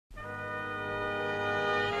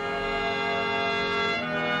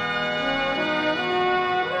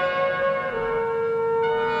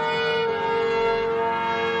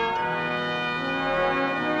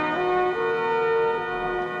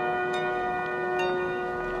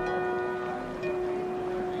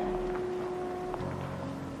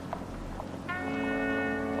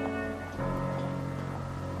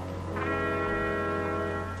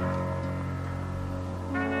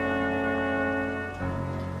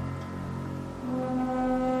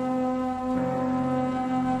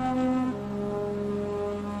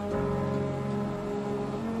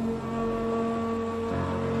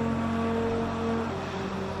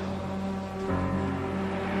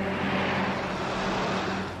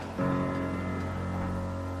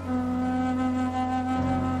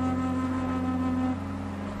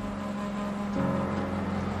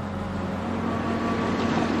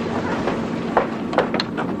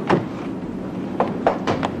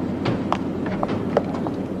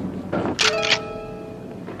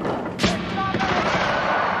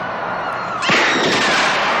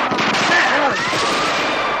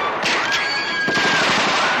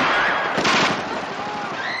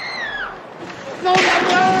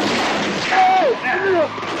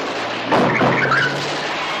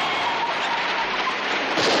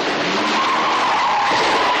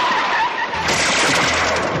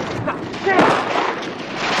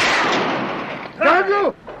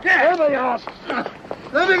Daniel! There they are!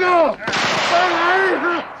 Let me go!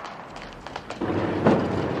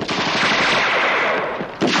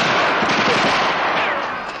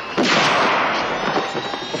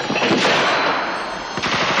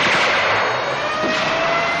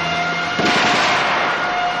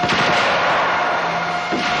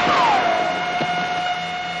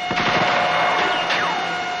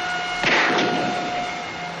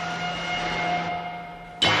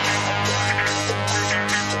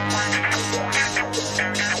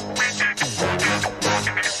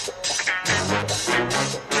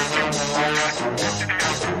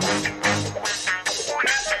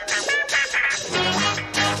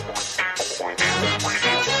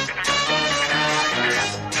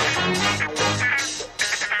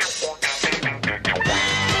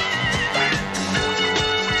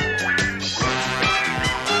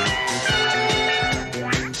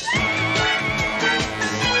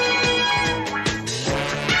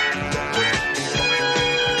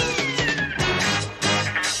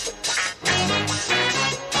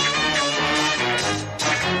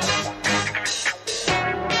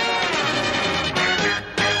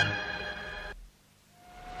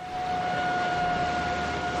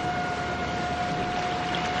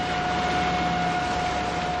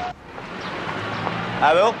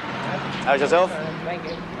 Hi, Will. How's yourself? Thank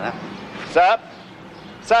you. Sir?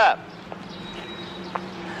 Sir?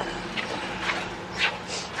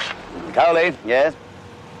 Cowley, yes?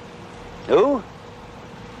 Who?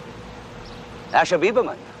 Asher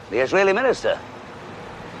Biberman, the Israeli minister.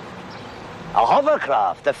 A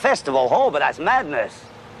hovercraft, the festival hall, but that's madness.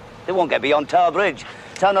 They won't get beyond Tower Bridge.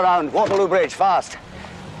 Turn around, Waterloo Bridge, fast.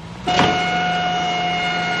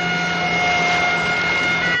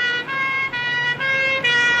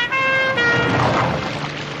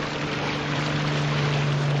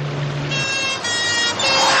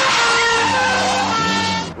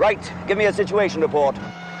 Right, give me a situation report.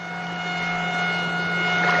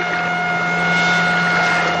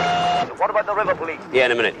 What about the river police? Yeah,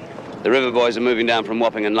 in a minute. The river boys are moving down from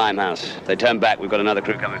Wapping and Limehouse. If they turn back, we've got another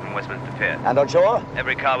crew coming from Westminster Pier. And on shore?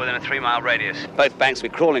 Every car within a 3-mile radius. Both banks will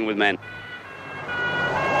be crawling with men.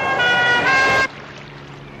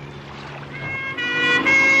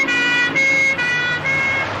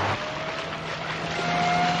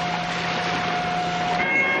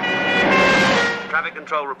 Traffic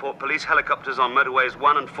control report police helicopters on motorways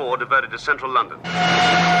 1 and 4 diverted to central London.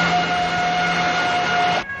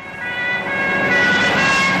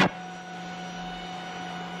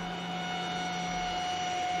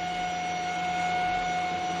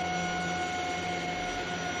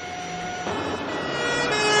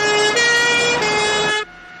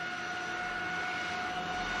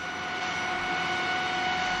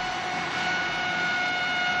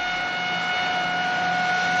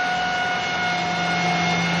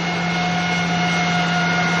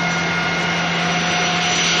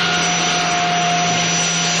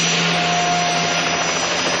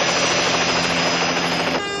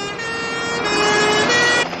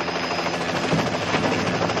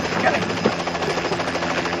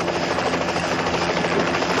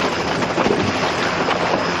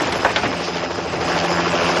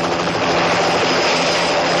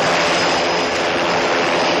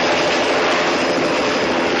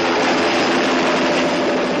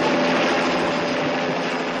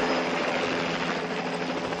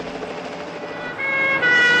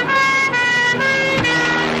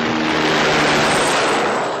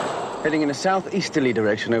 Heading in a southeasterly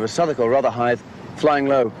direction over Southwark or Rotherhithe, flying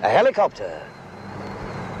low. A helicopter?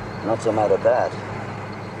 Not so mad at that.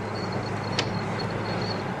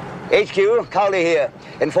 HQ, Cowley here.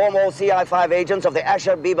 Inform all CI5 agents of the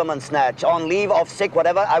Asher Biberman snatch. On leave, off sick,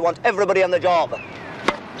 whatever, I want everybody on the job.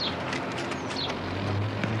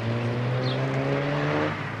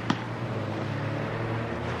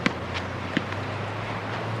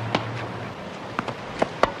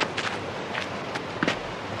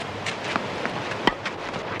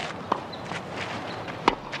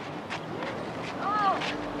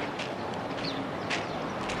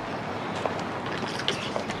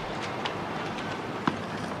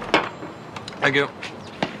 Thank you.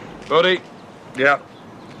 Bodie. Yeah.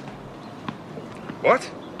 What?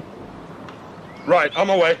 Right, on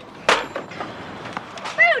my way.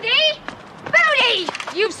 Booty! Booty!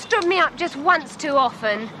 You've stood me up just once too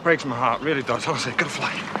often. Breaks my heart, really does. Honestly, good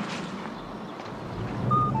flight.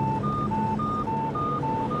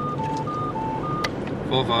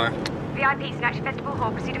 Four, 5. VIP Snatch Festival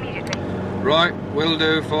Hall. Proceed immediately. Right, will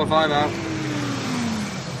do. 4-5 out.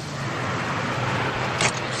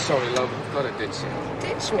 Sorry, love. I've got to ditch you.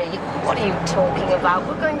 Ditch me? What are you talking about?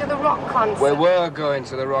 We're going to the rock concert. We were going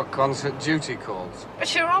to the rock concert. Duty calls.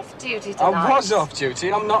 But you're off duty tonight. I was off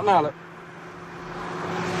duty. I'm not now.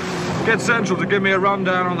 Get Central to give me a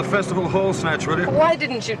rundown on the Festival Hall Snatch, will you? Why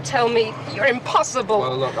didn't you tell me? You're impossible.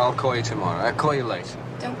 Well, look, I'll call you tomorrow. I'll call you later.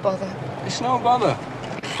 Don't bother. It's no bother.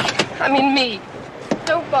 I mean me.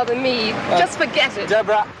 Don't bother me. Just forget it.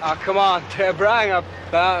 Deborah. Oh, come on, Deborah. Hang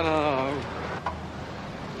about. Oh.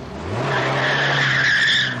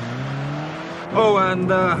 Oh,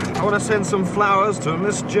 and I want to send some flowers to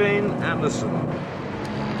Miss Jane Anderson.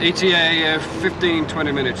 ETA, 15,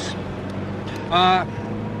 20 minutes. I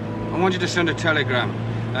want you to send a telegram,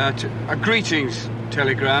 a greetings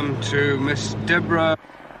telegram to Miss Deborah...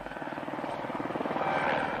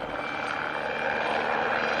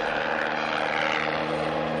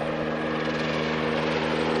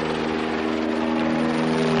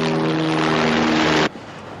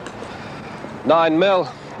 $9 mil.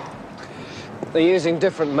 They're using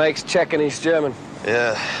different makes, Czech and East German.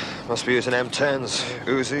 Yeah, must be using M10s,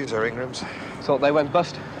 Uzis or Ingrams. Thought they went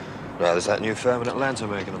bust. No, there's that new firm in Atlanta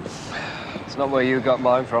making them. It's not where you got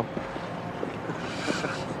mine from.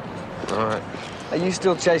 All right. Are you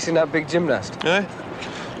still chasing that big gymnast? Yeah?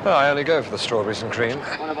 Well, I only go for the strawberries and cream.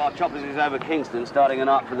 One of our choppers is over Kingston, starting an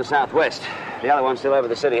arc for the southwest. The other one's still over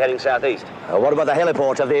the city, heading southeast. What about the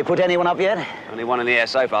heliport? Have they put anyone up yet? Only one in the air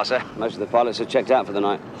so far, sir. Most of the pilots are checked out for the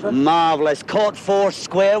night. Marvellous. Caught four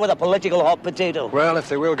square with a political hot potato. Well, if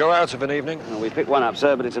they will go out of an evening. Well, we picked one up,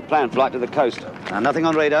 sir, but it's a planned flight to the coast. And nothing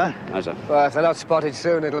on radar? No, sir. Well, if they're not spotted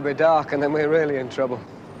soon, it'll be dark, and then we're really in trouble.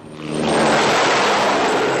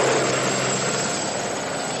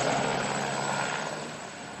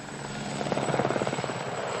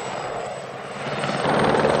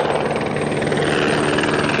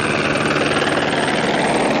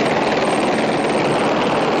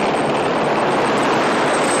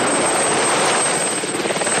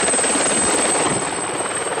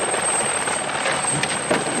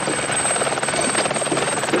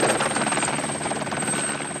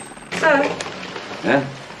 Yeah?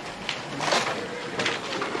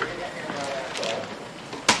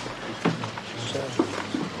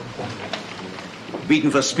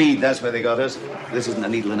 Beaten for speed, that's where they got us. This isn't a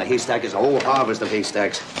needle in a haystack, it's a whole harvest of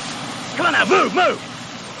haystacks. Come on now, move, move!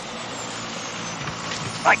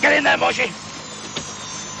 Right, get in there, Moshi.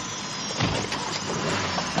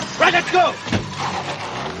 Right, let's go!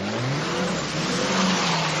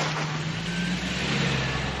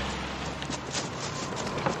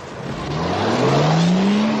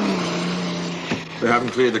 They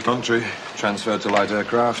haven't cleared the country, transferred to light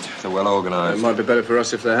aircraft. They're well organised. It might be better for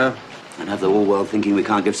us if they have. And have the whole world thinking we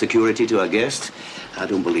can't give security to our guests? I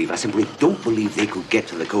simply don't believe they could get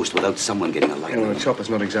to the coast without someone getting a light. Well, a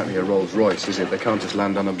chopper's not exactly a Rolls Royce, is it? They can't just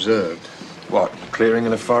land unobserved. What, clearing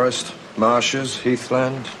in a forest? Marshes,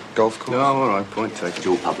 heathland, golf course? No, all right, point taken.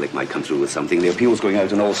 Joe Public might come through with something. The appeal's going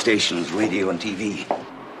out on all stations, radio and TV.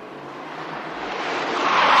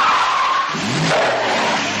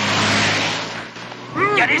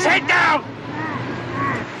 Get his head down!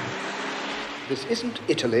 This isn't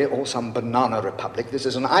Italy or some banana republic. This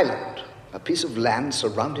is an island. A piece of land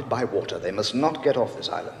surrounded by water. They must not get off this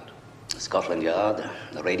island. Scotland Yard,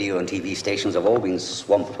 the radio and TV stations have all been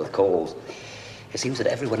swamped with calls. It seems that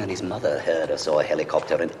everyone and his mother heard or saw a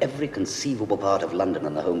helicopter in every conceivable part of London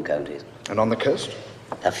and the home counties. And on the coast?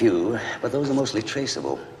 A few, but those are mostly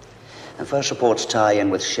traceable. And first reports tie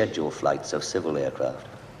in with scheduled flights of civil aircraft.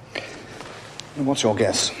 And what's your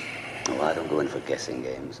guess? Oh, I don't go in for guessing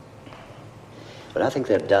games. But I think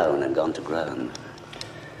they're down and gone to ground.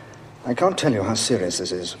 I can't tell you how serious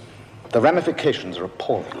this is. The ramifications are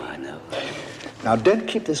appalling. Oh, I know. Now, don't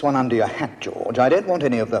keep this one under your hat, George. I don't want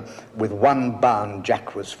any of the with one bound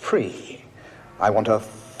Jack was free. I want a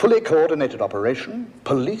fully coordinated operation,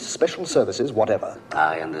 police, special services, whatever.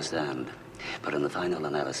 I understand. But in the final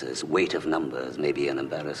analysis, weight of numbers may be an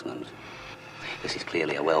embarrassment. This is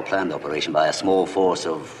clearly a well-planned operation by a small force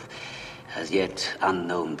of, as yet,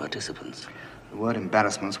 unknown participants. The word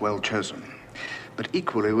embarrassment's well chosen. But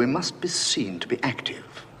equally, we must be seen to be active.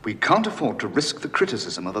 We can't afford to risk the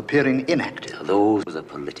criticism of appearing inactive. Those are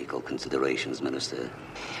political considerations, Minister.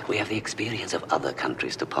 We have the experience of other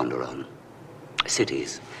countries to ponder on.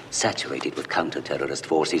 Cities saturated with counter-terrorist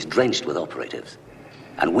forces, drenched with operatives.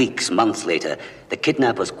 And weeks, months later, the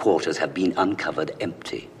kidnappers' quarters have been uncovered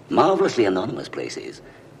empty. Marvelously anonymous places.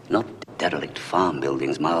 Not derelict farm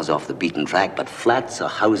buildings miles off the beaten track, but flats or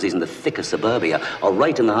houses in the thick of suburbia or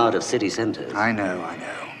right in the heart of city centers. I know.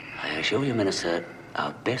 assure you, Minister,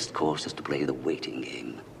 our best course is to play the waiting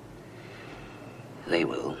game. They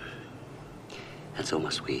will, and so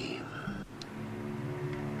must we.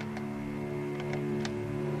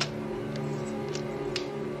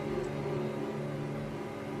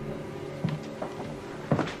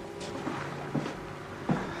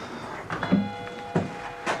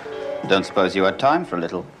 Don't suppose you had time for a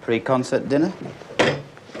little pre-concert dinner?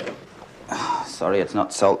 Sorry, it's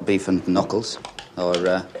not salt beef and knuckles. Or,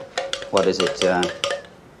 what is it,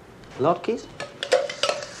 latkes?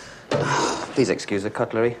 Please excuse the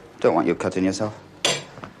cutlery. Don't want you cutting yourself.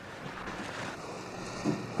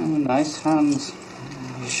 Oh, nice hands.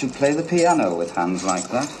 You should play the piano with hands like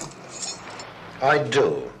that. I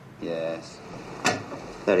do. Yes.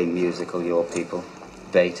 Very musical, your people.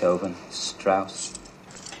 Beethoven, Strauss.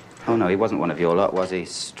 Oh, no, he wasn't one of your lot, was he,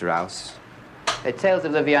 Strauss? Hey, Tales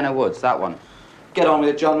of the Vienna Woods, that one. Get on with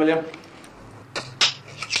it, John William.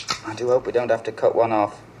 I do hope we don't have to cut one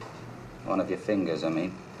off. One of your fingers, I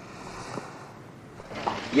mean.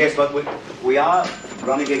 Yes, but we are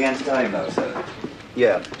running against time, though, sir.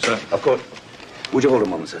 Yeah, Sir. of course. Would you hold a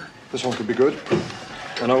moment, sir? This one could be good.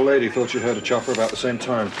 An old lady thought she'd heard a chopper about the same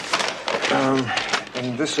time.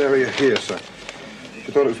 In this area here, sir.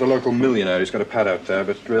 She thought it was the local millionaire who's got a pad out there,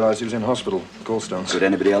 but realised he was in hospital, gallstones. Could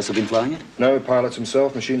anybody else have been flying it? No, pilot's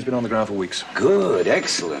himself. Machine's been on the ground for weeks. Good,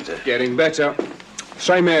 excellent. Getting better.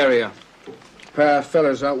 Same area. Pair of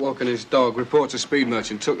fellas out walking his dog. Reports a speed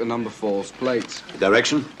merchant took the number 4's plates.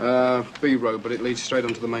 Direction? B road, but it leads straight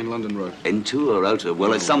onto the main London road. Into or outer?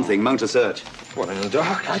 Well, it's something. Mount a search. What, in the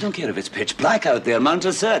dark? I don't care if it's pitch black out there. Mount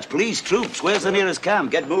a search. Police, troops. Where's the nearest camp?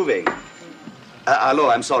 Get moving. Hello,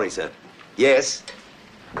 I'm sorry, sir. Yes?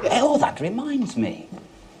 Oh, that reminds me.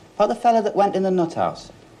 About the fella that went in the nut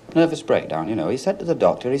house. Nervous breakdown, you know. He said to the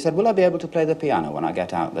doctor, he said, will I be able to play the piano when I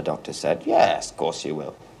get out? The doctor said, yes, of course you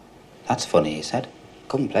will. That's funny, he said.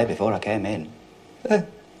 Couldn't play before I came in.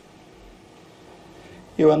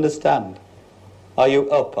 You understand? Are you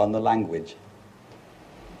up on the language?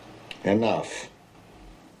 Enough.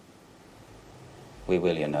 We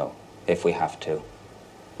will, you know, if we have to.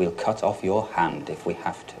 We'll cut off your hand if we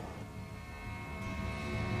have to.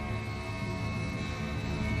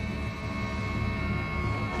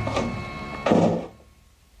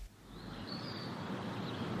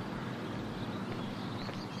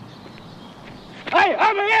 Hey,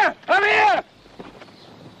 over here! Over here!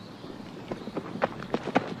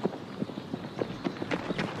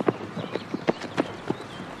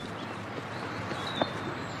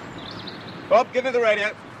 Bob, give me the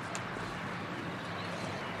radio.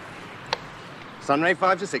 Sunray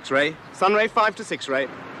 5 to 6, Ray. Sunray 5 to 6, Ray.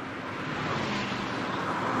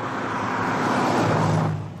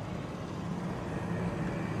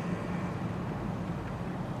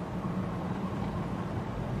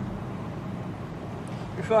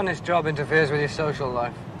 You find this job interferes with your social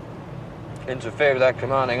life? Interfered with our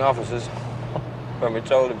commanding officers when we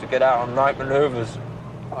told him to get out on night manoeuvres.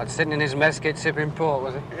 Oh, sitting in his mess kit sipping port,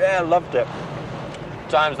 was he? Yeah, loved it.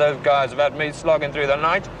 Times those guys have had me slogging through the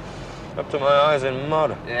night, up to my eyes in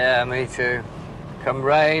mud. Yeah, me too. Come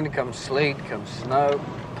rain, come sleet, come snow,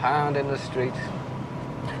 pound in the streets.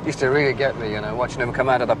 Used to really get me, you know, watching them come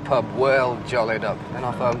out of the pub well jollied up, then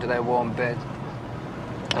off home to their warm beds.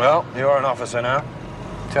 Well, you're an officer now.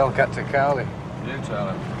 Tell Cat to Cowley. You tell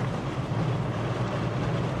him.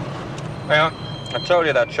 Hang on. I told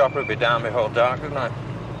you that chopper would be down before dark, didn't I?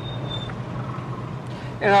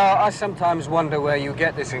 You know, I sometimes wonder where you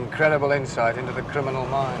get this incredible insight into the criminal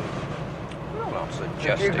mind. Well, I'm If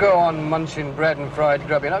suggesting. you go on munching bread and fried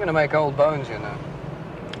grub, you're not going to make old bones, you know.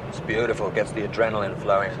 It's beautiful. It gets the adrenaline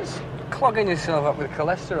flowing. Just clogging yourself up with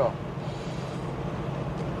cholesterol.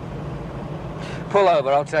 Pull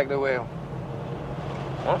over, I'll take the wheel.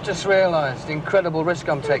 What? Just realised the incredible risk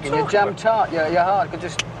I'm taking. You're jammed tight, your heart could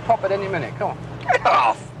just pop at any minute. Come on. Get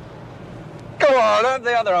off! Go on, have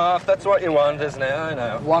the other half. That's what you want, isn't it? I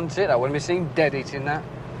know. Want it? I wouldn't be seen dead eating that.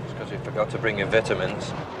 It's because you forgot to bring your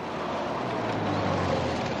vitamins.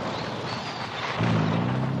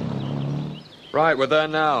 Right, we're there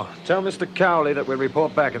now. Tell Mr. Cowley that we'll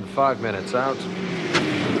report back in 5 minutes. Out.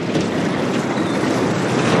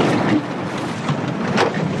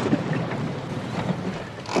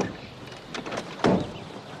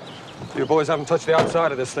 You boys haven't touched the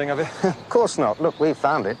outside of this thing, have you? Of course not. Look, we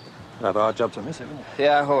found it. Rather hard job to miss it, isn't it?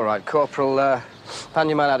 Yeah, all right. Corporal, pan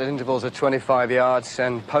your man out at intervals of 25 yards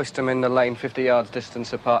and post them in the lane 50 yards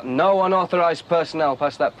distance apart. No unauthorised personnel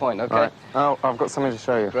past that point, OK? Right. Oh, I've got something to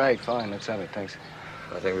show you. Great, fine. Let's have it, thanks.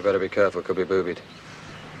 I think we better be careful. Could be boobied.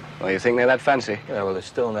 Well, you think they're that fancy? Yeah, well, they're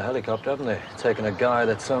still in the helicopter, haven't they? Taking a guy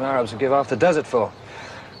that some Arabs would give half the desert for.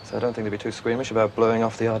 So I don't think they'd be too squeamish about blowing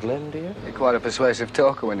off the odd limb, do you? You're quite a persuasive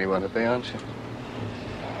talker when you want to be, aren't you?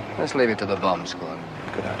 Let's leave it to the bomb squad.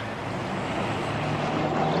 Good idea.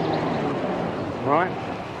 Right.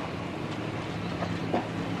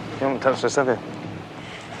 You haven't touched us, have you?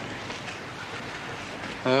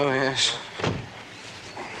 Oh, yes.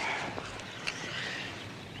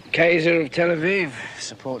 Kaiser of Tel Aviv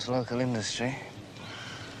supports local industry.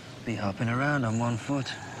 Be hopping around on one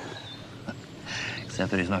foot.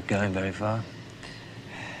 Except that he's not going very far.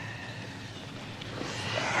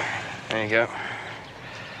 There you go.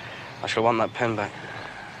 I shall want that pen back.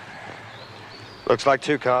 Looks like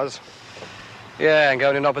 2 cars. Yeah, and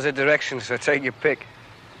going in opposite directions, so take your pick.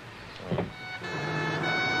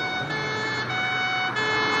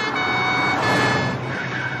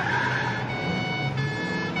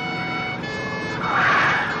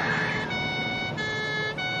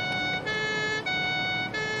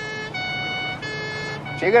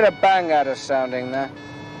 So you got a bang out of sounding there.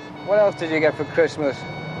 What else did you get for Christmas?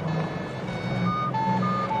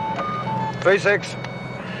 3-6.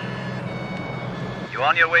 You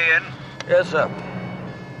on your way in? Yes, sir.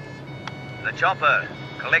 The chopper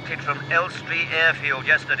collected from Elstree Airfield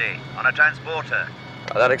yesterday on a transporter.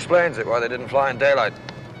 That explains it, why they didn't fly in daylight.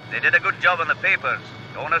 They did a good job on the papers.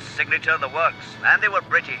 The owner's signature, the works. And they were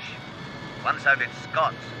British. One sounded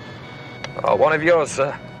Scots. Oh, one of yours,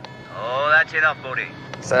 sir. Oh, that's enough, Bodie.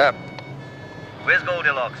 Sir. Where's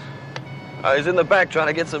Goldilocks? He's in the back trying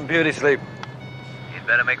to get some beauty sleep. You'd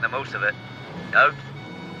better make the most of it. Out?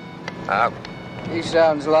 Out. He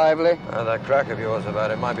sounds lively. That crack of yours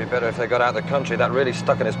about it might be better if they got out of the country. That really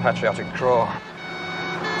stuck in his patriotic craw.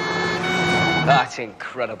 That's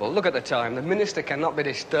incredible. Look at the time. The minister cannot be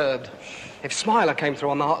disturbed. If Smiler came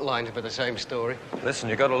through on the hotline, it'd be the same story. Listen,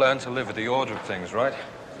 you've got to learn to live with the order of things, right?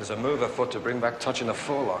 There's a move afoot to bring back touch in the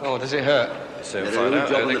forelock. Oh, does it hurt? Soon There's a find good out.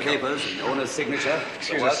 job on the papers, the owner's signature.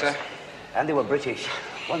 Excuse us, sir. And they were British.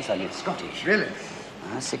 One sounded Scottish. Really?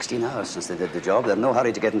 16 hours since they did the job. They're in no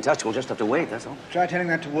hurry to get in touch. We'll just have to wait, that's all. Try telling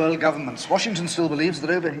that to world governments. Washington still believes that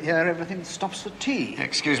over here everything stops for tea.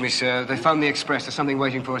 Excuse me, sir. They phoned the Express. There's something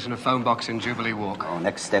waiting for us in a phone box in Jubilee Walk. Oh,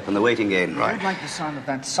 next step in the waiting game. Right. I'd like the sound of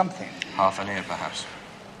that something. Half an ear, perhaps.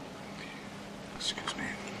 Excuse me.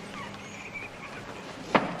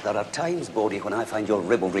 There are times, Bodie, when I find your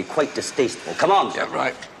ribaldry quite distasteful. Come on. Yeah,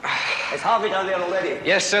 right. Is Harvey down there already?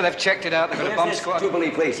 Yes, sir. They've checked it out. They've got a bomb squad.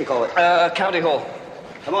 Jubilee Place, you call it? County Hall.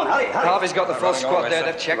 Come on, hurry. Harvey's got the full squad there.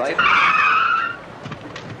 They've checked it.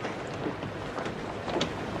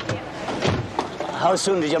 How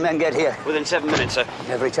soon did your men get here? Within 7 minutes, sir.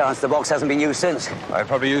 Every chance the box hasn't been used since. I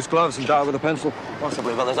probably used gloves and dialed with a pencil.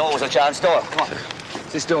 Possibly, but there's always a chance. Door, come on.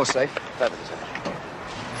 Is this door safe? Perfect, sir.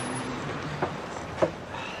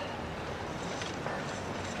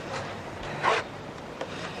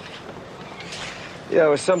 Yeah, there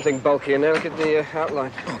was something bulky in there. Look at the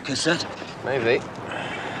outline. Oh, cassette. Maybe.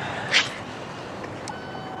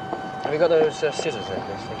 Have you got those scissors there,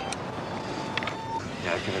 please? Thank you.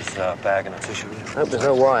 Yeah, give us a bag and a tissue. Hope there's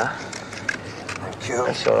no wire. Thank you.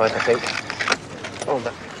 That's all right, I think. Hold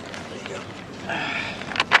that. There you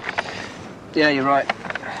go. Yeah, you're right.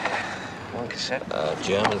 One cassette.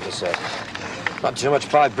 German cassette. Not too much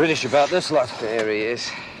by British about this lot. There he is.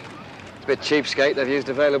 It's a bit cheapskate. They've used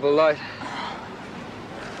available light.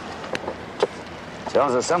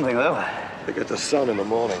 Sounds of something, though. They get the sun in the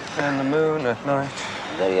morning. And the moon at night.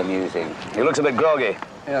 Very amusing. He looks a bit groggy.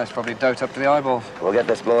 Yeah, it's probably doped up to the eyeballs. We'll get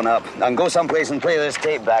this blown up and go someplace and play this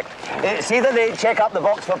tape back. See that they check up the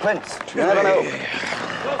box for prints. You never know.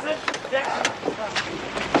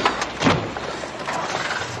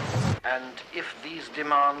 And if these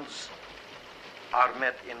demands are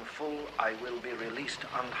met in full, I will be released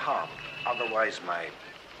unharmed. Otherwise, my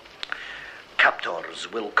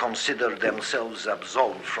captors will consider themselves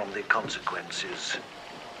absolved from the consequences.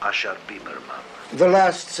 Asher Bieberman. The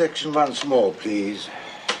last section once more, please.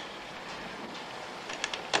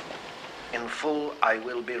 In full, I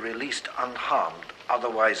will be released unharmed.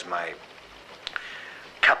 Otherwise, my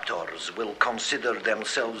captors will consider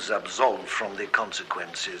themselves absolved from the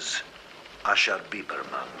consequences. Asher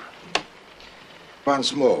Bieberman.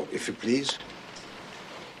 Once more, if you please.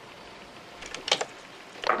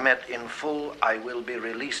 Met in full, I will be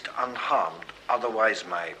released unharmed. Otherwise,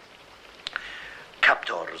 my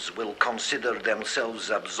captors will consider themselves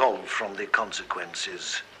absolved from the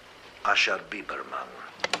consequences. Asher Bieberman.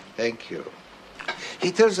 Thank you.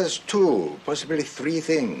 He tells us 2, possibly 3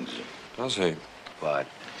 things. Does he? What?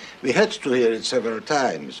 We had to hear it several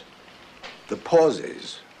times. The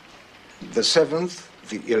pauses. The 7th,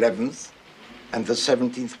 the 11th, and the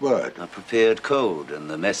 17th word. A prepared code and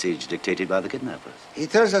the message dictated by the kidnappers. He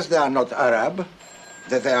tells us they are not Arab,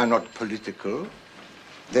 that they are not political.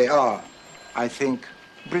 They are, I think,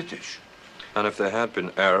 British. And if they had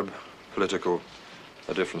been Arab, political,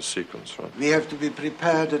 a different sequence, right? We have to be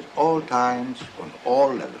prepared at all times, on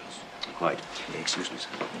all levels. Quite. Excuse me, sir.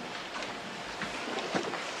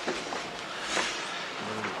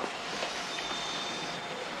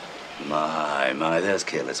 My, there's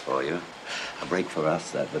careless for you. A break for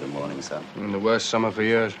us, that bit of morning sun. The worst summer for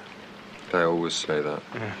years. They always say that.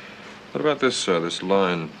 Yeah. What about this, sir, this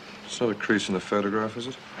line? It's not a crease in the photograph, is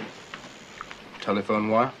it? Telephone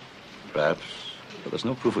wire? Perhaps, but there's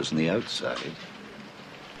no proof it's on the outside.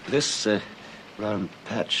 This round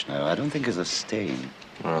patch now, I don't think is a stain.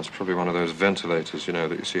 No, it's probably one of those ventilators, you know,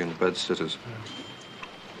 that you see in bed-sitters.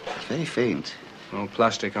 It's very faint. No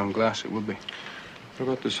plastic on glass, it would be. What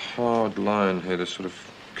about this hard line here, this sort of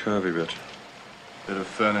curvy bit? Bit of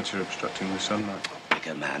furniture obstructing the sunlight.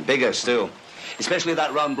 Bigger, man, bigger still. Especially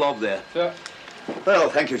that round blob there. Sir. Well,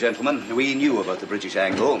 thank you, gentlemen. We knew about the British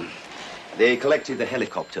angle. They collected the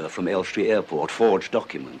helicopter from Elstree Airport, forged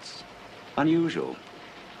documents. Unusual.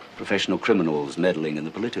 Professional criminals meddling in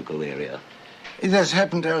the political area. It has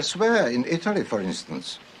happened elsewhere, in Italy, for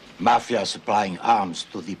instance. Mafia supplying arms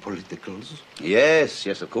to the politicals. Yes,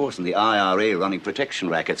 of course, and the IRA running protection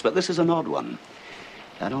rackets, but this is an odd one.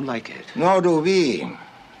 I don't like it. Nor do we.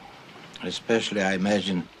 Especially, I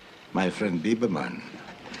imagine, my friend Bieberman.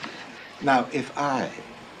 Now, if I,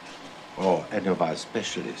 or any of our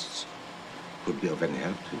specialists, could be of any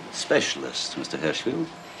help to you. Specialists, Mr. Hirschfield?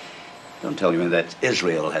 Don't tell me that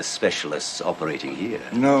Israel has specialists operating here.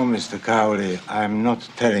 No, Mr. Cowley, I'm not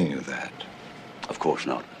telling you that. Of course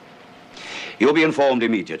not. You'll be informed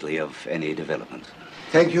immediately of any development.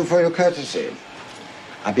 Thank you for your courtesy.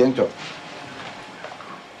 A bientôt.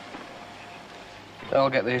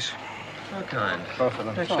 I'll get these. How kind. Both of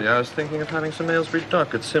them. Actually, I was thinking of having some Aylesbury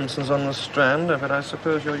duck at Simpson's on the Strand, but I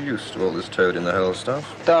suppose you're used to all this toad-in-the-hole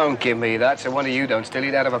stuff. Don't give me that, so one of you don't steal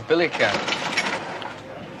it out of a billy can.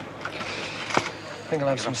 I think I'll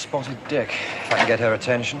have some spotted dick, if I can get her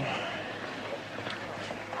attention.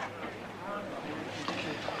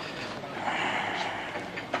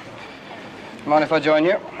 Mind if I join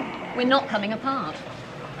you? We're not coming apart.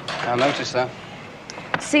 I noticed that.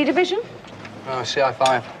 C Division? Oh,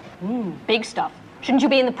 CI5. Big stuff. Shouldn't you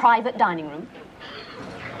be in the private dining room?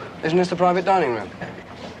 Isn't this the private dining room?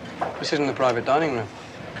 This isn't the private dining room.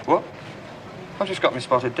 What? I've just got me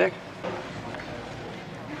spotted dick.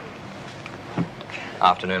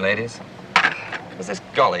 Afternoon, ladies. Was this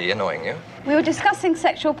golly annoying you? We were discussing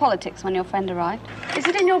sexual politics when your friend arrived. Is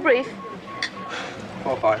it in your brief?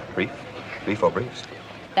 4 or 5. Brief? Brief or briefs?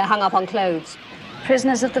 They're hung up on clothes.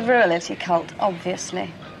 Prisoners of the virility cult,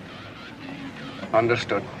 obviously.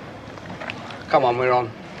 Understood. Come on, we're on.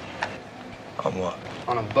 On what?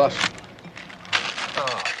 On a bus.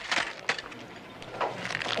 Oh.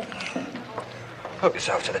 Hook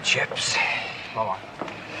yourself to the chips. All right.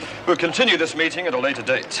 We'll continue this meeting at a later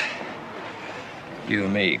date. You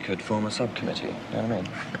and me could form a subcommittee, you know what I mean?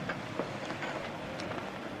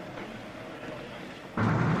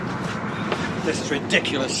 This is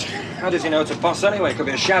ridiculous. How does he know it's a bus anyway? Could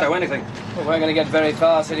be a shadow, anything. Well, we're going to get very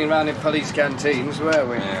far sitting around in police canteens, were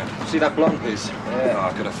we? Yeah. See that blonde piece? Yeah. Oh,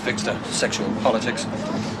 I could have fixed her. Sexual politics.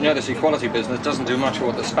 You know, this equality business doesn't do much for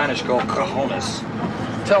what the Spanish call cojones.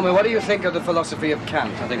 Tell me, what do you think of the philosophy of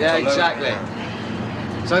Kant? I think yeah, it's a load.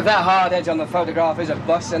 exactly. So if that hard edge on the photograph is a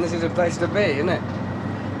bus, then this is a place to be, isn't it?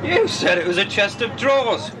 You said it was a chest of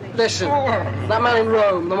drawers. Listen, that man in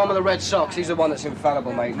Rome, the one with the red socks, he's the one that's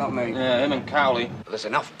infallible, mate, not me. Yeah, him and Cowley. There's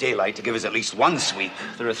enough daylight to give us at least one sweep.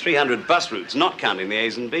 There are 300 bus routes, not counting the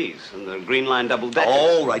A's and B's, and the Green Line double-deckers.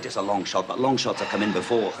 All right, it's a long shot, but long shots have come in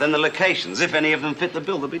before. Then the locations, if any of them fit the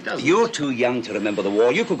bill, there'll be dozens. You're too young to remember the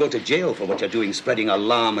war. You could go to jail for what you're doing, spreading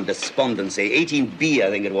alarm and despondency. 18B, I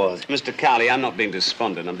think it was. Mr. Cowley, I'm not being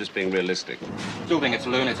despondent. I'm just being realistic. Still think it's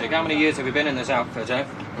lunatic. How many years have you been in this outfit, eh?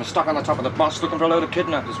 We're stuck on the top of the bus looking for a load of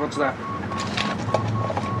kidnappers. What's that?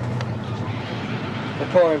 They're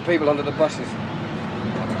pouring people onto the buses.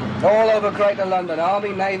 All over Greater London.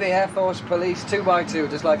 Army, Navy, Air Force, police, 2 by 2,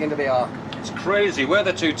 just like into the Ark. It's crazy. We're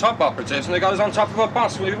the 2 top operatives, and they got us on top of a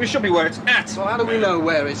bus. We should be where it's at. So how do we know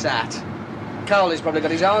where it's at? Cowley's probably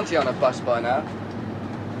got his auntie on a bus by now.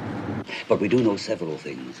 But we do know several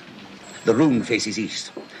things. The room faces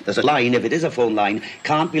east. There's a line, if it is a phone line,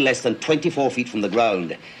 can't be less than 24 feet from the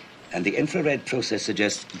ground. And the infrared process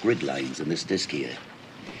suggests grid lines in this disc here.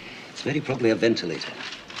 It's very probably a ventilator.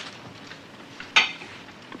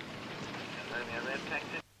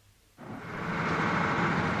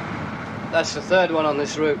 That's the third one on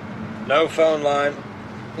this route. No phone line.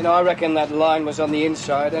 You know, I reckon that line was on the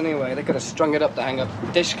inside anyway. They could have strung it up to hang up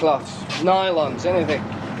dishcloths, nylons, anything.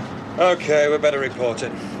 Okay, we better report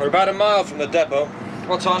it. We're about a mile from the depot.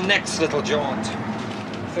 What's our next little jaunt?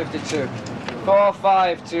 52.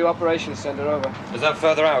 4-5 to Operations Center, over. Is that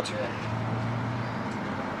further out? Yeah.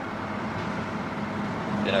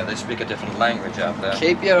 You know, they speak a different language out there.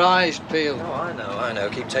 Keep your eyes peeled. Oh, I know.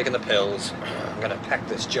 Keep taking the pills. I'm going to pack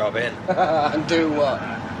this job in. And do what?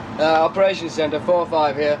 Operations Center,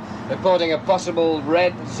 4-5 here. Reporting a possible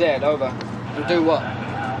red Z, over. And do what?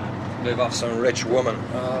 Live off some rich woman.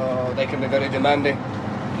 Oh, they can be very demanding.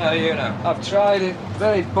 How do you know? I've tried it.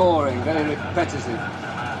 Very boring, very repetitive.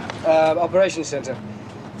 Operations Center.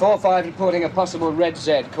 4-5 reporting a possible red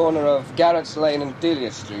Z, corner of Garrett's Lane and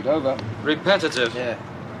Delia Street, over. Repetitive? Yeah.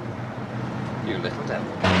 You little devil.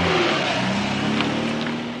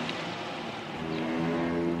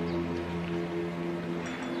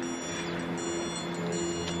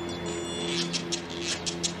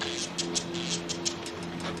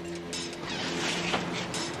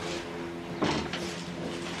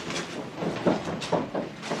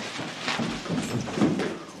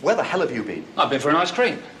 Where the hell have you been? I've been for an ice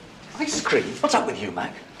cream. Ice cream? What's up with you,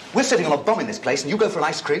 Mac? We're sitting on a bomb in this place and you go for an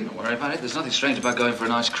ice cream? Don't worry about it. There's nothing strange about going for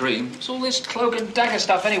an ice cream. It's all this cloak and dagger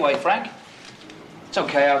stuff anyway, Frank. It's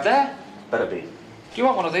okay out there. Better be. Do you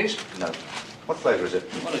want one of these? No. What flavour is it?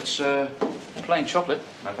 Well, it's plain chocolate.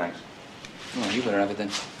 No, thanks. Oh, you better have it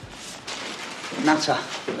then. Nutter.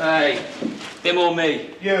 Hey, him or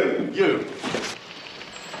me? You. You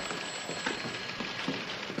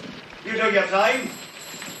do your time?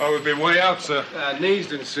 Oh, we've been way out, sir.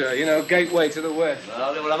 Neasden, sir. You know, gateway to the west.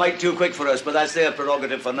 Well, they were a mite too quick for us, but that's their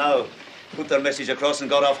prerogative for now. Put their message across and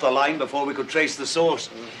got off the line before we could trace the source.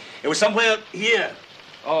 It was somewhere here.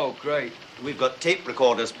 Oh, great. We've got tape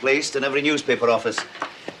recorders placed in every newspaper office.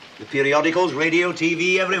 The periodicals, radio,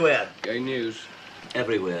 TV, everywhere. Gay news.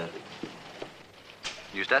 Everywhere.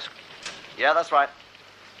 News desk? Yeah, that's right.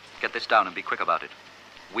 Get this down and be quick about it.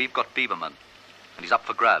 We've got Bieberman, and he's up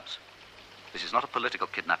for grabs. This is not a political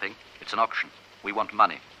kidnapping. It's an auction. We want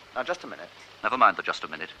money. Now, just a minute. Never mind the just a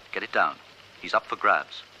minute. Get it down. He's up for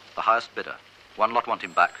grabs. The highest bidder. One lot want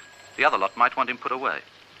him back. The other lot might want him put away.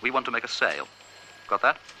 We want to make a sale. Got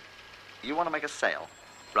that? You want to make a sale?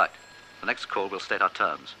 Right. The next call we'll state our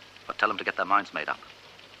terms, but tell them to get their minds made up.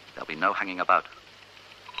 There'll be no hanging about.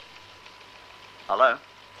 Hello?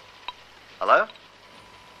 Hello?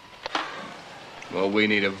 Well, we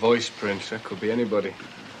need a voice print. That could be anybody.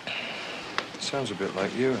 Sounds a bit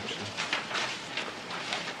like you, actually.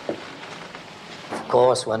 Of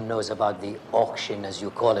course, one knows about the auction, as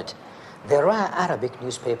you call it. There are Arabic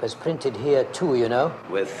newspapers printed here, too, you know.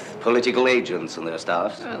 With political agents and their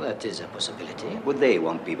staffs? That is a possibility. Would they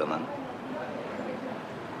want Bieberman?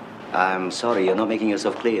 I'm sorry, you're not making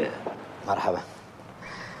yourself clear. Marhaba.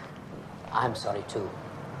 I'm sorry, too.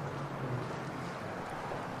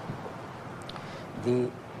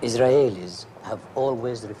 The Israelis have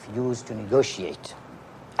always refused to negotiate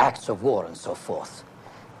acts of war and so forth.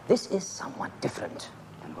 This is somewhat different.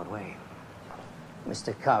 In what way?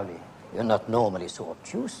 Mr. Cowley, you're not normally so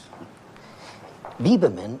obtuse.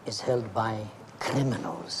 Bieberman is held by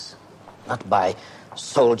criminals, not by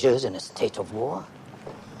soldiers in a state of war.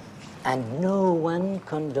 And no one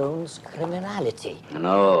condones criminality.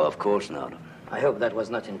 No, of course not. I hope that was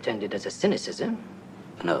not intended as a cynicism.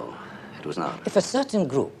 No, it was not. If a certain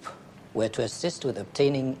group were to assist with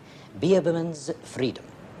obtaining Bieberman's freedom,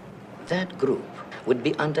 that group would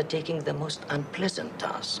be undertaking the most unpleasant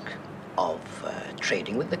task of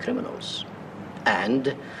trading with the criminals.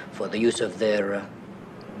 And for the use of their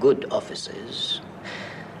good offices,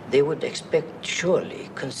 they would expect surely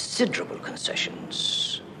considerable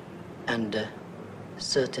concessions and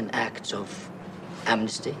certain acts of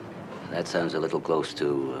amnesty. That sounds a little close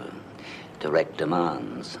to direct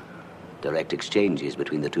demands, direct exchanges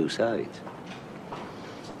between the two sides.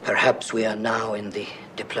 Perhaps we are now in the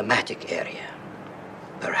diplomatic area.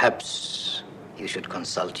 Perhaps you should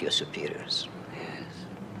consult your superiors. Yes.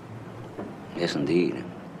 Yes, indeed.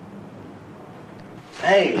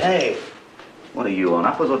 Hey. What are you on,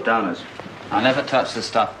 uppers or downers? I never touch the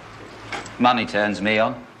stuff. Money turns me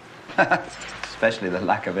on. Especially the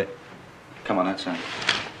lack of it. Come on, outside.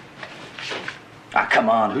 Ah, come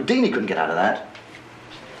on. Houdini couldn't get out of that.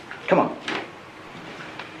 Come on.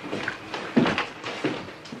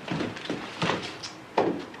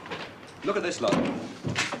 Look at this lot.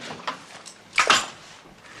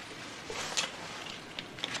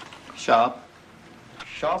 Sharp.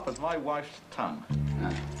 Sharp as my wife's tongue.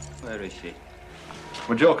 Where is she?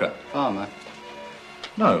 Majorca? Farmer.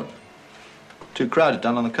 No. Too crowded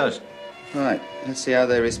down on the coast. Right, let's see how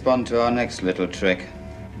they respond to our next little trick.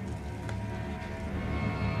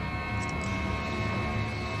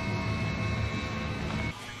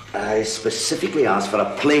 I specifically asked for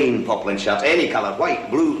a plain poplin shirt, any colour, white,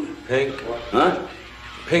 blue. Pink. Huh?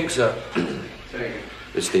 Pink, sir.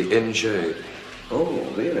 It's the in shade. Oh,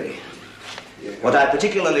 really? What I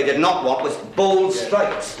particularly did not want was bold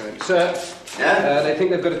stripes. Sir, Yeah? they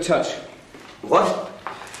think they've got a touch. What?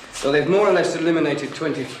 So they've more or less eliminated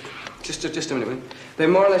 20... Just a minute, man. They've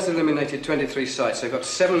more or less eliminated 23 sites. They've got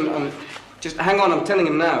 7 on... Just hang on, I'm telling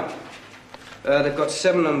him now. They've got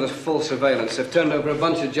 7 under full surveillance. They've turned over a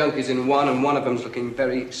bunch of junkies in one, and one of them's looking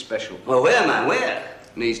very special. Well, where, man? Where?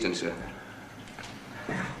 Neasden, sir.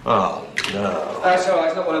 Oh, no. That's all right.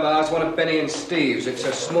 It's not one of ours. One of Benny and Steve's. It's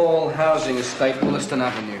a small housing estate, Wollaston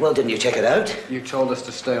Avenue. Well, didn't you check it out? You told us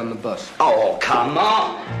to stay on the bus. Oh, come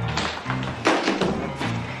on.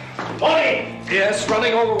 Tony! Yes,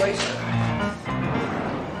 running all the way, sir.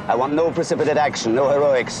 I want no precipitate action, no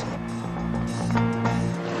heroics.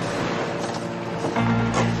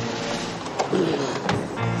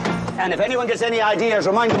 And if anyone gets any ideas,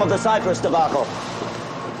 remind them of the Cyprus debacle.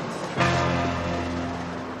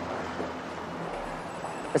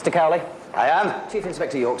 Mr. Cowley? I am. Chief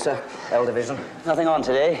Inspector York, sir. L Division. Nothing on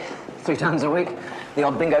today. 3 times a week. The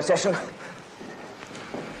odd bingo session.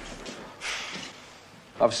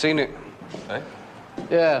 I've seen it. Eh?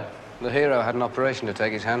 Yeah, the hero had an operation to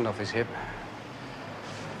take his hand off his hip.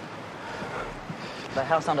 The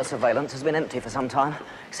house under surveillance has been empty for some time,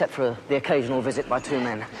 except for the occasional visit by 2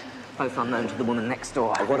 men, both unknown to the woman next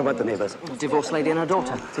door. What about the neighbours? Divorced lady and her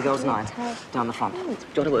daughter, the girl's 9, down the front. Do you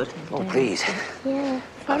want a word? Oh, please. Yeah,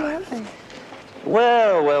 fun, aren't they?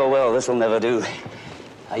 Well, this'll never do.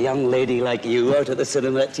 A young lady like you out at the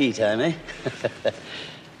cinema at tea time, eh?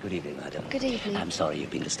 Good evening, madam. Good evening. I'm sorry you've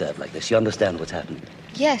been disturbed like this. You understand what's happening?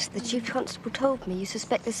 Yes, the Chief Constable told me. You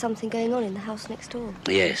suspect there's something going on in the house next door.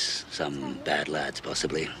 Yes, some bad lads,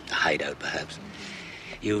 possibly. A hideout, perhaps.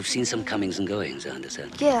 You've seen some comings and goings, I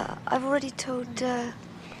understand. Yeah, I've already told, I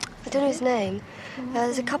don't know his name.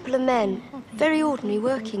 There's a couple of men, very ordinary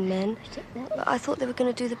working men. I thought they were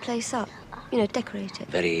going to do the place up. You know, decorate it.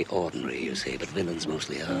 Very ordinary, you say, but villains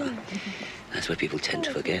mostly are. That's what people tend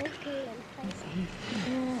to forget.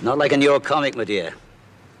 Not like in your comic, my dear.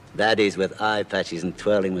 Baddies with eye patches and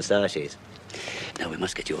twirling moustaches. Now, we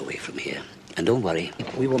must get you away from here. And don't worry,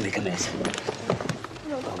 we won't make a mess.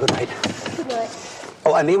 Oh, good night. Good night.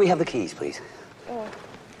 Oh, and may we have the keys, please? Oh.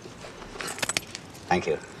 Thank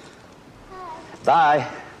you. Bye.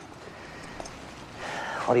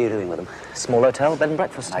 What are you doing with them? Small hotel, bed and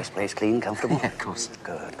breakfast. Nice place, clean, comfortable? Yeah, of course.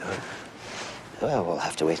 Good. Well, we'll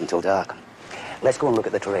have to wait until dark. Let's go and look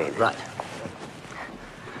at the terrain. Right.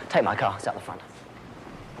 Take my car, it's out the front.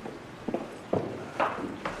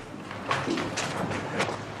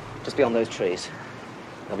 Just beyond those trees.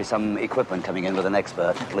 There'll be some equipment coming in with an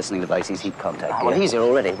expert, listening devices, heat contact. Oh, well, he's here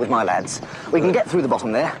already with my lads. We can get through the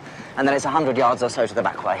bottom there, and then it's 100 yards or so to the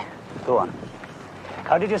back way. Go on.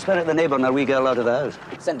 How did you spirit the neighbour and our wee girl out of the house?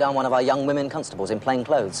 Sent down one of our young women constables in plain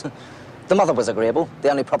clothes. The mother was agreeable. The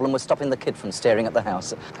only problem was stopping the kid from staring at the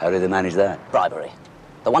house. How did they manage that? Bribery.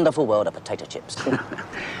 The wonderful world of potato chips.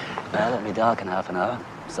 Well, it'll be dark in half an hour.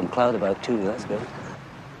 Some cloud about too, that's good.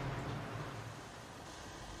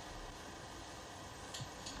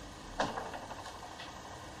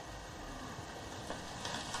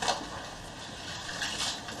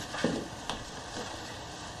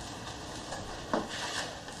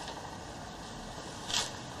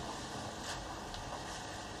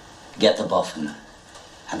 Get the boffin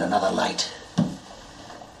and another light.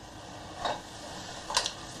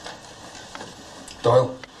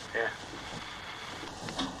 Doyle, Yeah.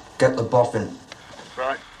 get the boffin.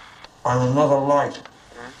 Right. And another light.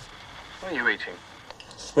 What are you eating?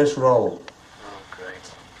 Swiss roll. Oh,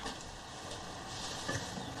 great.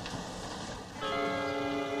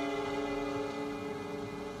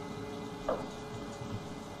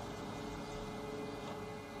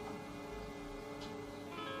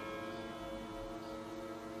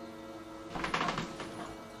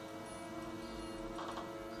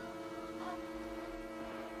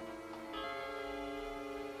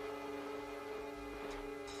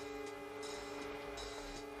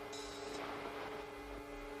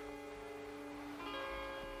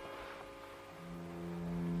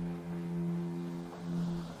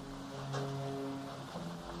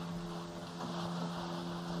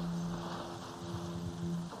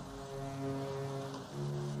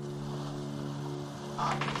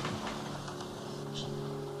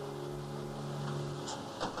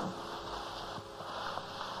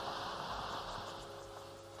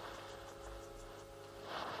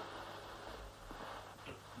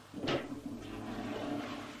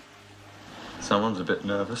 Someone's a bit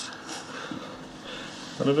nervous.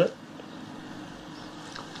 What of it?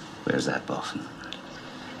 Where's that, Boffin?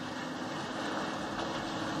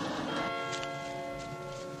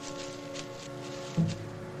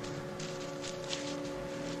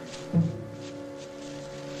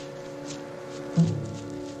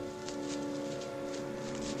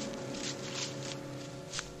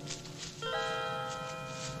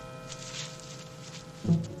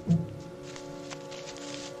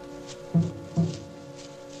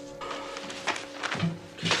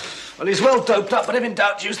 Well, he's well doped up, but if in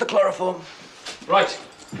doubt, use the chloroform. Right.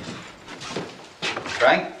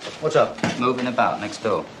 Frank? What's up? Moving about next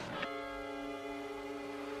door.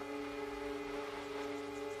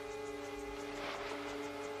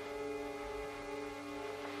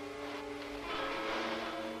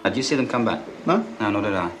 Did you see them come back? No? No, nor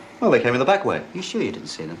did I. Well, they came in the back way. You sure you didn't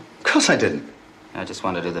see them? Of course I didn't. I just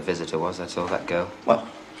wondered who the visitor was, that's all, that girl. Well,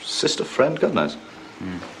 sister, friend, God knows.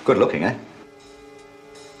 Good looking, eh?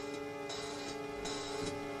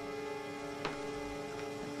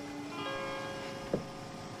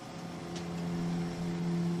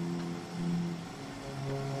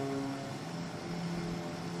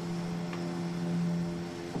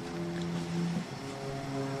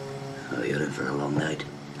 Oh, you're in for a long night.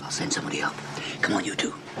 I'll send somebody up. Come on, you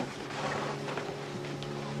two.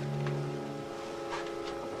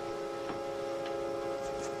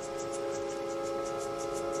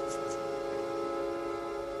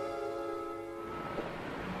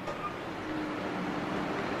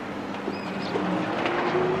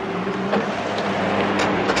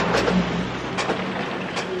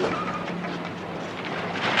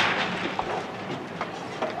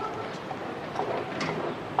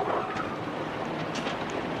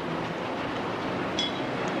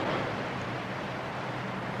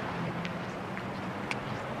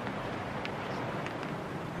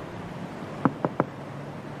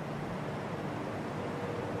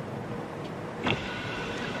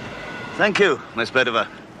 Thank you, Miss Beddover.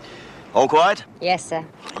 All quiet? Yes, sir.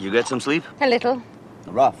 You get some sleep? A little.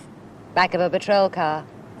 Rough. Back of a patrol car.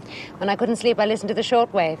 When I couldn't sleep, I listened to the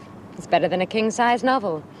shortwave. It's better than a king-size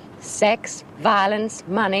novel. Sex, violence,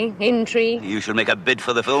 money, intrigue. You should make a bid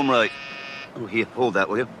for the film, right? Oh, here, hold that,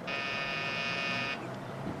 will you?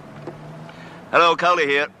 Hello, Cowley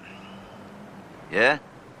here. Yeah?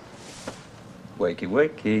 Wakey,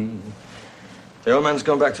 wakey. The old man's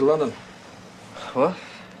gone back to London. What?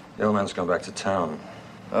 The old man's gone back to town.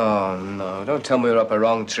 Oh, no. Don't tell me we're up a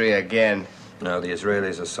wrong tree again. No, the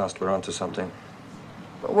Israelis are sussed. We're onto something.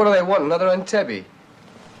 But what do they want? Another Entebbe?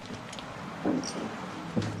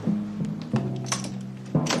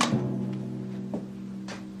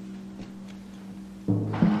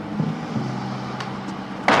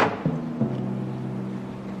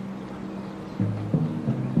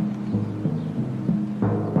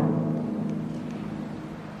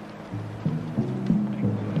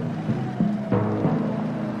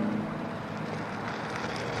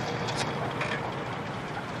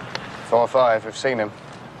 4-5. We've seen him.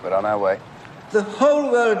 We're on our way. The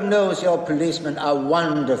whole world knows your policemen are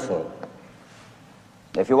wonderful.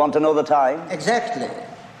 If you want to know the time. Exactly.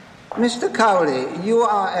 Mr. Cowley, you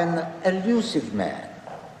are an elusive man.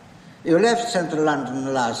 You left Central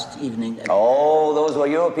London last evening. Oh, those were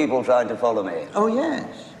your people trying to follow me. Oh,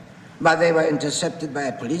 yes. But they were intercepted by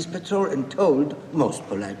a police patrol and told, most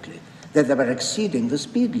politely, that they were exceeding the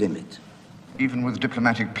speed limit. Even with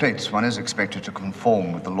diplomatic plates, one is expected to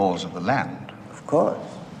conform with the laws of the land. Of course.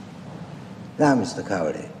 Now, Mr.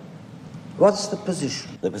 Cowley, what's the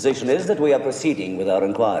position? The position is that we are proceeding with our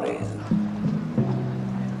inquiries.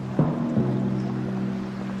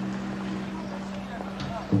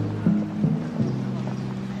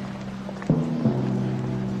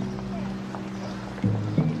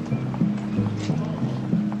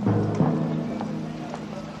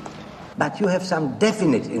 But you have some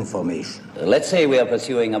definite information. Let's say we are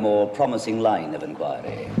pursuing a more promising line of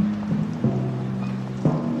inquiry.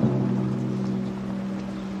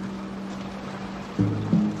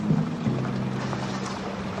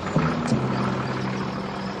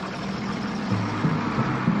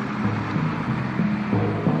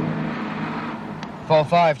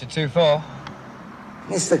 $4-5 to 2-4.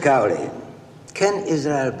 Mr. Cowley, can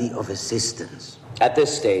Israel be of assistance? At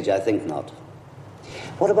this stage, I think not.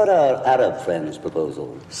 What about our Arab friend's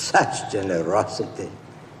proposal? Such generosity.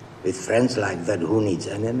 With friends like that, who needs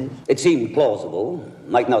enemies? It seemed plausible.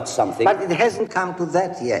 Might not something... But it hasn't come to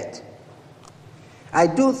that yet. I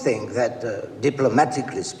do think that,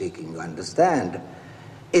 diplomatically speaking, you understand,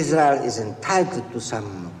 Israel is entitled to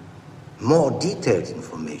some more detailed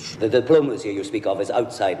information. The diplomacy you speak of is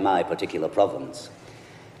outside my particular province.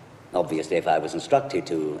 Now, Obviously, if I was instructed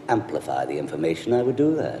to amplify the information, I would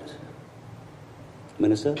do that.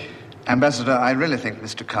 Minister? Ambassador, I really think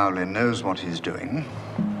Mr. Cowley knows what he's doing.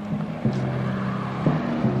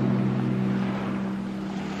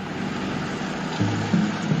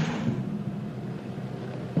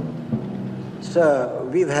 Sir,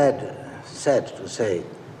 we've had, sad to say,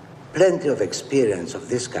 plenty of experience of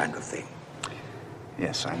this kind of thing.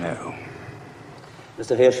 Yes, I know.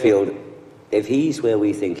 Mr. Hirschfield, if he's where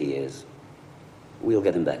we think he is, we'll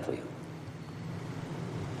get him back for you.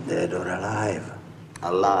 Dead or alive?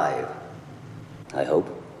 Alive, I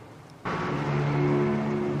hope.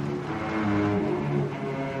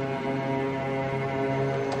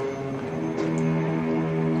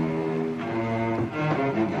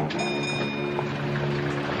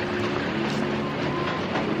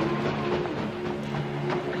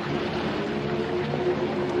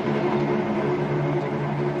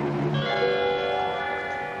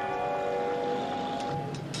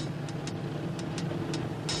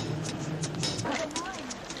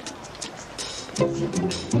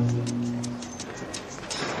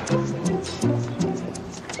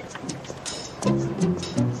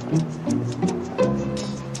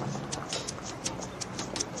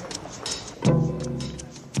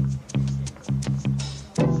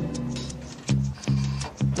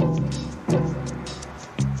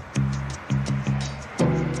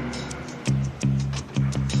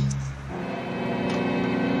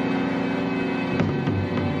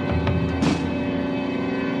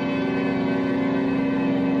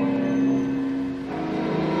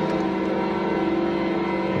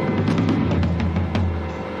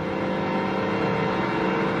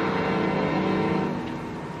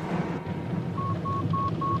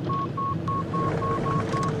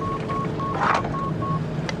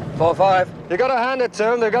 You gotta hand it to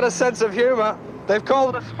them, they've got a sense of humor. They've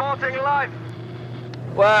called it a sporting life.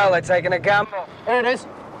 Well, they're taking a gamble. Here it is.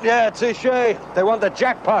 Yeah, touche. They want the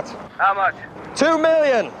jackpot. How much? 2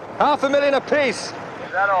 million. $500,000 apiece.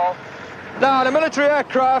 Is that all? Now, the military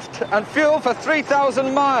aircraft and fuel for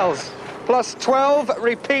 3,000 miles. Plus 12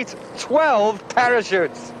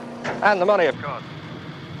 parachutes. And the money, of course.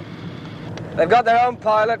 They've got their own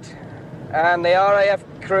pilot, and the RAF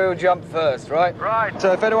crew jump first, right? Right.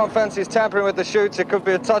 So if anyone fancies tampering with the chutes, it could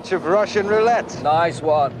be a touch of Russian roulette. Nice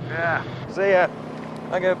one. Yeah. See ya.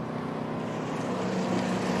 Thank you.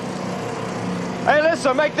 Hey,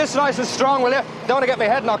 listen, make this nice and strong, will you? Don't want to get my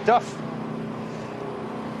head knocked off.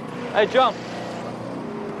 Hey, John.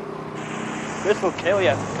 This will kill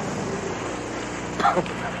you.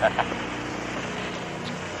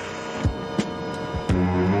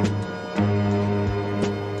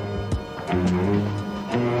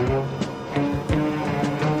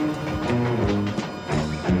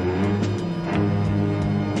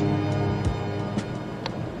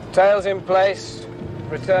 Tails in place,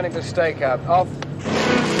 returning to stakeout. Off.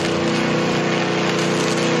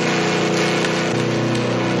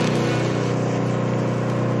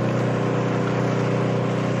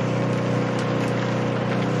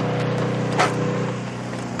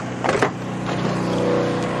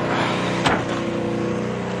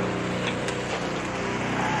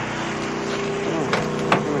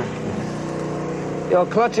 Your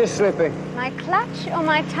clutch is slipping. My clutch or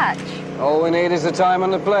my touch? All we need is the time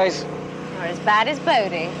and the place. Or as bad as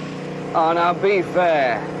Bodie. Oh, now be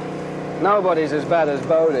fair. Nobody's as bad as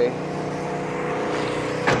Bodie.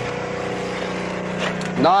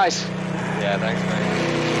 Nice. Yeah, thanks, mate.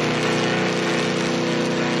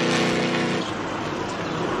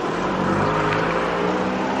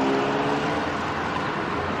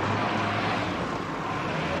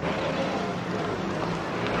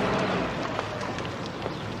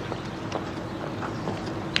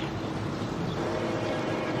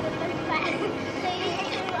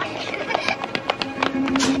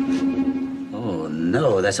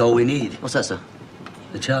 No, that's all we need. What's that, sir?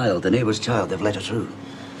 The child, the neighbor's child. They've let her through.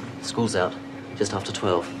 School's out, just after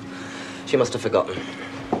 12. She must have forgotten.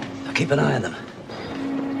 Now keep an eye on them.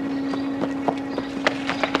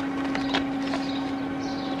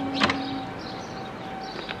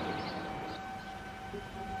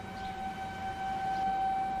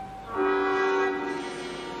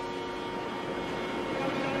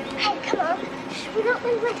 Hey, come on. Should we not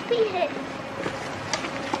leave to be here?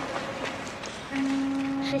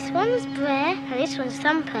 This one's Brer and this one's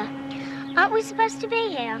Thumper. Aren't we supposed to be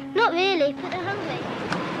here? Not really, but they're hungry.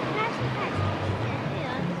 Can I have some pets?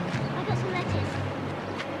 Here. I've got some lettuce.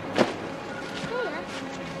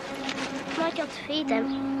 Here. My job to feed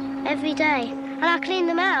them every day, and I clean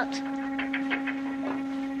them out.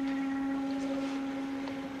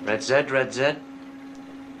 Red Z, Red Z.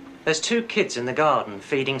 There's 2 kids in the garden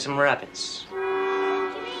feeding some rabbits. What do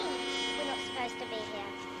you mean? We're not supposed to be here.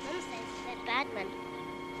 Mum says they're bad men.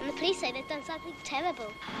 And the police say they've done something terrible.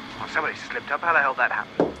 Oh, somebody slipped up. How the hell did that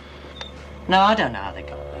happen? No, I don't know how they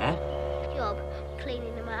got there. Job,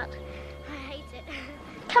 cleaning them out. I hate it.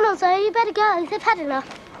 Come on, Zoe, you better go. They've had enough.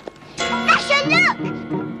 Asher, look!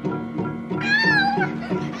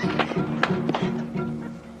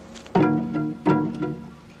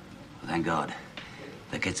 Thank God.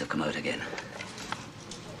 The kids have come out again.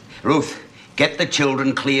 Ruth, get the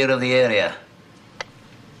children clear of the area.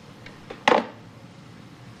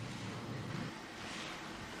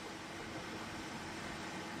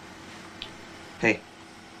 Hey,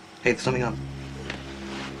 there's something up.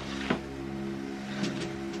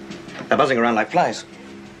 They're buzzing around like flies.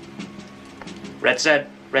 Red Z,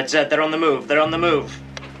 they're on the move. They're on the move.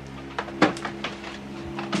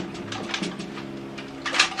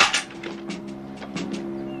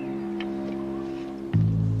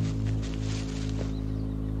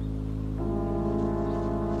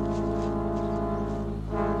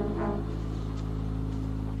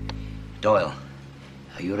 Doyle,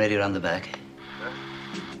 are you ready around the back?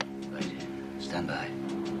 Right. Stand by.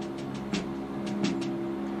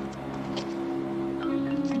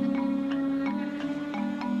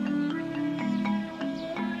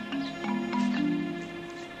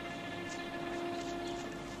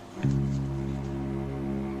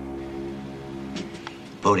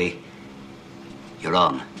 Bodie, you're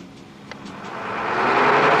on.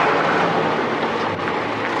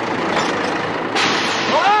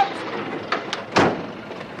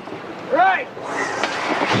 Right!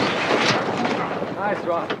 Nice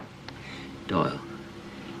one. Doyle,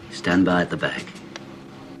 stand by at the back.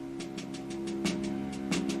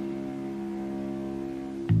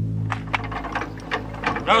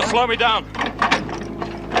 No, slow me down.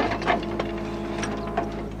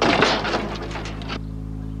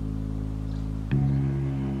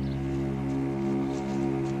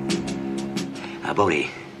 Now,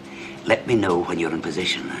 Bodie, let me know when you're in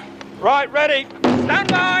position. Right, ready. Stand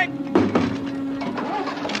by.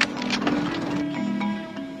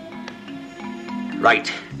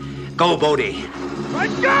 Right. Go, Bodie.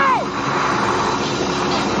 Right, go!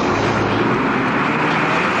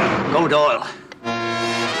 Go, Doyle.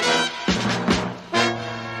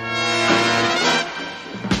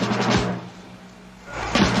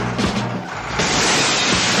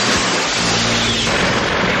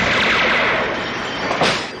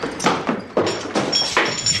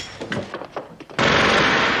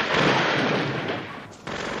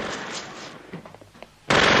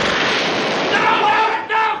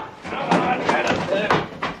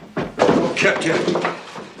 Kept you.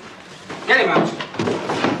 Get him out.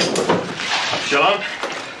 Shalom.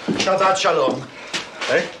 Shabbat shalom.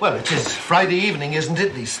 Eh? Well, it is Friday evening, isn't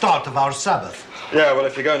it? The start of our Sabbath. Yeah, well,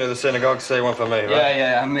 if you're going to the synagogue, say one for me, right?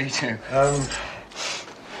 Yeah, me too.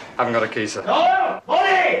 Haven't got a key, sir. Doyle!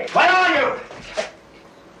 Bodie! Where are you?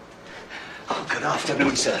 Oh, good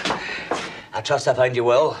afternoon, sir. I trust I find you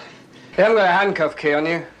well. You haven't got a handcuff key on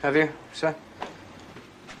you, have you, sir?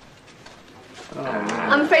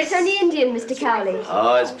 I'm afraid it's only Indian, Mr. Cowley.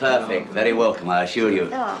 Oh, it's perfect. Very welcome, I assure you.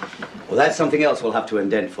 Oh. Well, that's something else we'll have to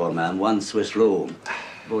indent for, ma'am. 1 Swiss roll.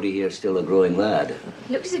 Bodie here's still a growing lad.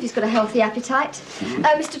 Looks as if he's got a healthy appetite.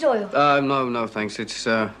 Mr. Doyle. No, thanks. It's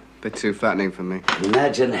a bit too fattening for me.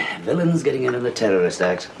 Imagine villains getting in on a terrorist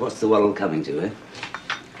act. What's the world coming to, eh?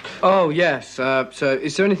 Oh, yes. So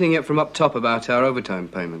is there anything yet from up top about our overtime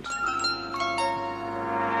payments?